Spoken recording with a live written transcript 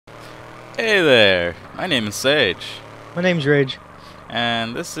Hey there, my name is Sage, My name's Rage.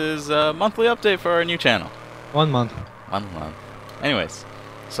 and this is a monthly update for our new channel. 1 month. 1 month. Anyways,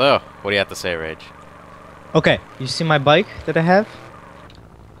 so, what do you have to say, Rage? Okay, you see my bike that I have?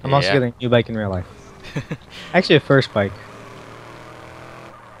 I'm also Yeah, getting a new bike in real life. Actually, a first bike.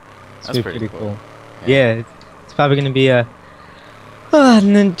 It's that's gonna be pretty pretty cool. cool. Yeah. Yeah, it's probably gonna be a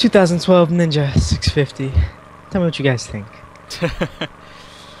 2012 Ninja 650. Tell me what you guys think.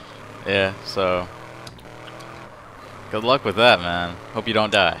 Yeah, so, good luck with that, man. Hope you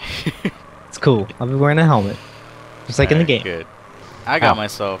don't die. It's cool. I'll be wearing a helmet, just like in the Alright, game. good. I got Ow.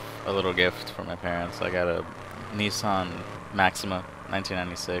 myself a little gift from my parents. I got a Nissan Maxima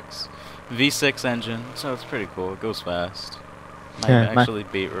 1996 V6 engine, so it's pretty cool. It goes fast. Might Yeah, actually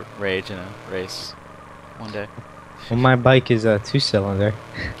beat Rage in a race one day. my bike is a two-cylinder.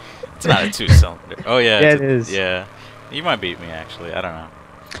 It's not a two-cylinder. Oh yeah, Yeah, it is. yeah. You might beat me actually. I don't know.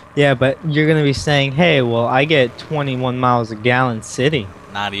 Yeah, but you're gonna be saying, "Hey, well, I get 21 miles a gallon city."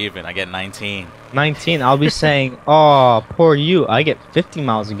 Not even. I get 19. 19. I'll be saying, "Oh, poor you. I get 50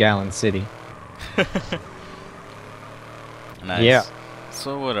 miles a gallon city." Yeah. Nice.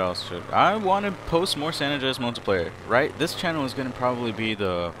 So what else should I want to post more San Andreas multiplayer? Right. This channel is gonna probably be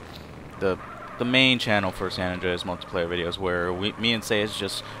the the main channel for San Andreas multiplayer videos, where me and Sage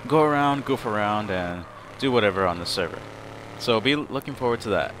just go around, goof around, and do whatever on the server. So be looking forward to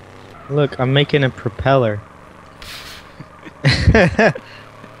that. Look, I'm making a propeller.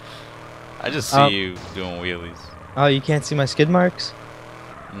 I just see Um, you doing wheelies. oh, you can't see my skid marks?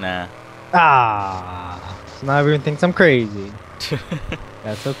 Nah. Ah, so now everyone thinks I'm crazy.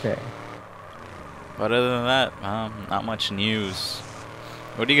 That's okay. But other than that, not much news.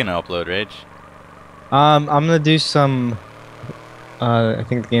 What are you gonna upload, Rage? I'm gonna do some. I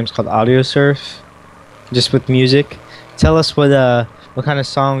think the game's called Audio Surf, just with music. Tell us what kind of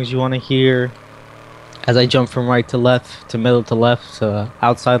songs you want to hear as I jump from right to left to middle to left to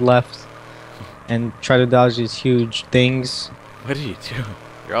outside left, and try to dodge these huge things. What are you doing?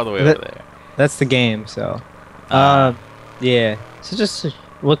 You're all the way over That there. that's the game. So, Uh, uh, yeah. So just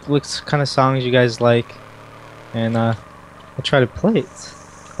what kind of songs you guys like, and I'll try to play it.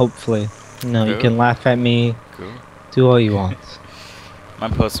 Hopefully, you cool, can laugh at me, cool. do all you want.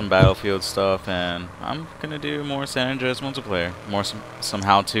 Might post some Battlefield stuff, and I'm gonna do more San Andreas multiplayer, more some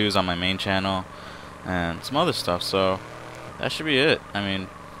how-tos on my main channel, and some other stuff. So that should be it. I mean,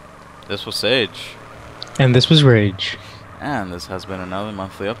 this was Sage, And this was Rage. and this has been another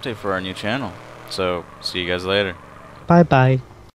monthly update for our new channel. So see you guys later. Bye bye.